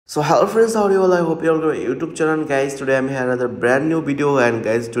So hello friends, how are you all? I hope you all go to YouTube channel. Guys, today I'm here another brand new video, and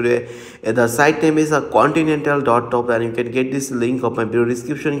guys, today the site name is a continental.top, and you can get this link of my video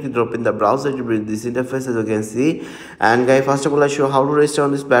description. You can drop in the browser to bring this interface as you can see. And guys, first of all, I show how to register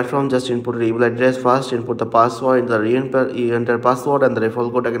on this platform. Just input the email address first, input the password, enter password and the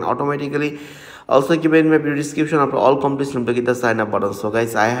referral code again automatically. Also given in my video description. After all complete, simply hit the sign up button. So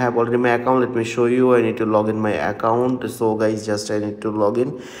guys, I have already my account. Let me show you. I need to log in my account. So guys, just I need to log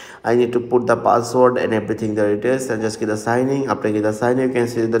in. I need to put the password and everything there it is, and just get the signing. After get the signing, you can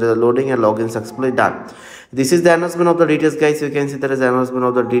see there is a loading and login successfully done. This is the announcement of the details, guys. You can see there is an announcement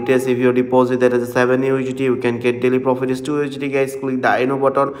of the details. If you deposit there is a 7 USDT, you can get daily profit is 2 USDT, guys. Click the I know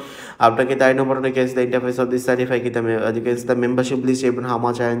button. After get the I know button, you can see the interface of this site. If I get the you can see the membership list, even how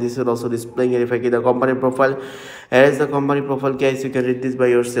much I am. This will also displaying. And if I get the company profile, here is the company profile, guys. You can read this by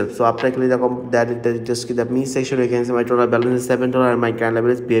yourself. So after I click that just get the me section, you can see my total balance is $7 and my current level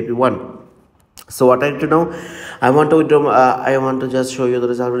is BIP1. So what I need to know, I want to withdraw, I want to just show you the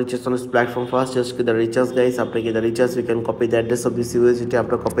result riches on this platform first. Just get the riches, guys. After get the riches, we can copy the address of this USDT.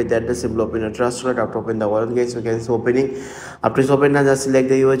 After copy the address, simply open a trust wallet. After open the wallet, guys, we can see opening. After it's open, now just select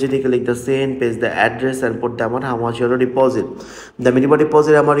the USDT, click the send, paste the address and put the amount how much you want to deposit. The minimum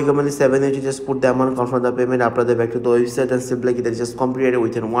deposit amount recommended is 7 USDT. Just put the amount, confirm the payment. After that, back to the website and simply get it just completed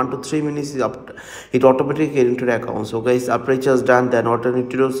within 1 to 3 minutes. It automatically get into the account. So guys, after it's just done, then what you need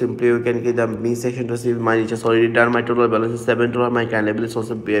to do, simply you can get the me section to see my riches already done. My total balance is $7. My current level is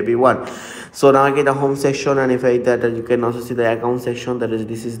also BIP1. So now I get the home section, and if I hit that, you can also see the account section. That is,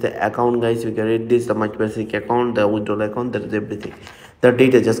 this is the account, guys. You can read this, the my basic account, the withdrawal account, that is everything. The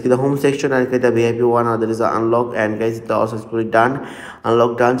data, just get the home section and get the VIP1, or there is a unlock, and guys, it's also successfully done.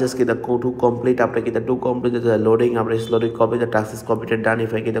 Unlock done, just get the code to complete. After get the to complete, the loading. After it's loading, copy the task is completed, done.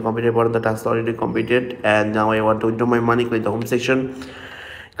 If I get the completed button, the task already completed, and now I want to withdraw my money. Click the home section.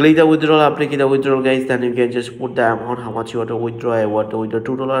 Click the withdrawal. After click the withdrawal, guys, then you can just put the amount how much you want to withdraw. I want to withdraw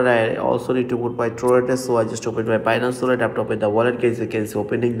 $2. I also need to put my wallet, so I just open my Binance wallet. After open the wallet, guys, you can see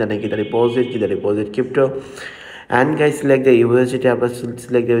opening. Then I get the deposit, crypto. And guys, select the USDT. After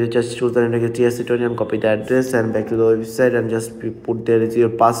select the just choose the TSC20 and copy the address and back to the website, and just put there is your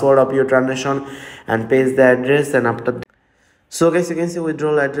password of your transaction and paste the address. And after, so guys, you can see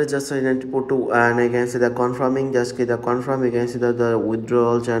withdrawal address, just I need to put to, and I can see the confirming, just get the confirm. You can see that the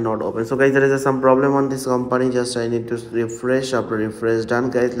withdrawals are not open. So guys, there is some problem on this company. Just I need to refresh. After refresh done,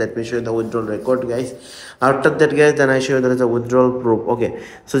 guys, let me show you the withdrawal record, guys. After that, guys, then I show you there is a withdrawal proof. Okay,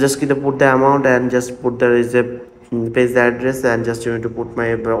 so just get the put the amount and just put there is a paste the address, and just you need to put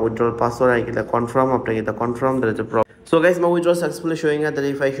my withdrawal password. I get the confirm. After I get the confirm, there is a problem. So guys, my withdrawal successfully showing that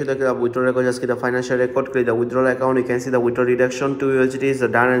if I show the withdrawal record, just get the financial record, click the withdrawal account. You can see the withdrawal reduction to USDT is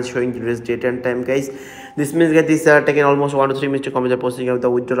done and showing today's date and time, guys. This means that this taken almost 1 to 3 minutes to complete the posting of the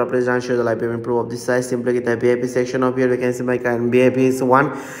withdrawal. Please and show the live payment proof of this size. Simply get the VIP section of here. You can see my current VIP is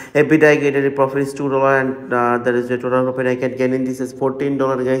 1. EBITDA I get a profit is $2, and there is a total profit I can gain in this is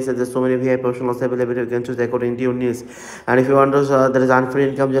 $14, guys. There's so many VIP options available. You can choose according to your needs. And if you want to, there is unfree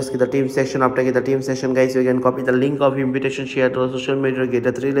income, just get the team section. After get the team section, guys, you can copy the link of invitation, share to social media, get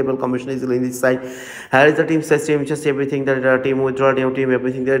a 3-level commission easily in this site. Here is the team system, just everything that team withdraw, team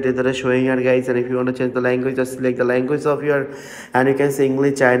everything that is showing here, guys. And if you want to change the language, just select the language of your, and you can say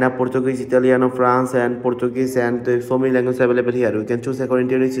English, China, Portuguese, Italiano, France, and Portuguese, and so many languages available here. You can choose according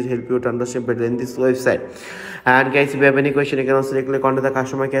to your needs to help you to understand better in this website. And guys, if you have any question, you can also directly contact the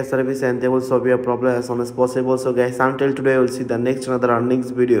customer care service, and they will solve your problem as soon as possible. So guys, until today, we'll see the next another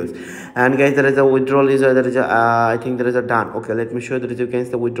earnings videos. And guys, there is a withdrawal is there is a I think there is a done. Okay, let me show you that you can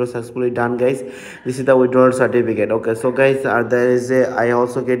see the withdrawal successfully done, guys. This is the withdrawal certificate. Okay, so guys, there is a I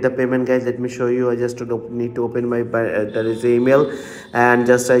also get the payment, guys. Let me show you. I just need to open my there is a email, and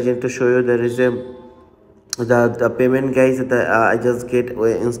just I need to show you there is a the payment, guys. I just get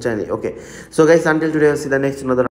instantly. Okay, so guys, until today, I'll see the next another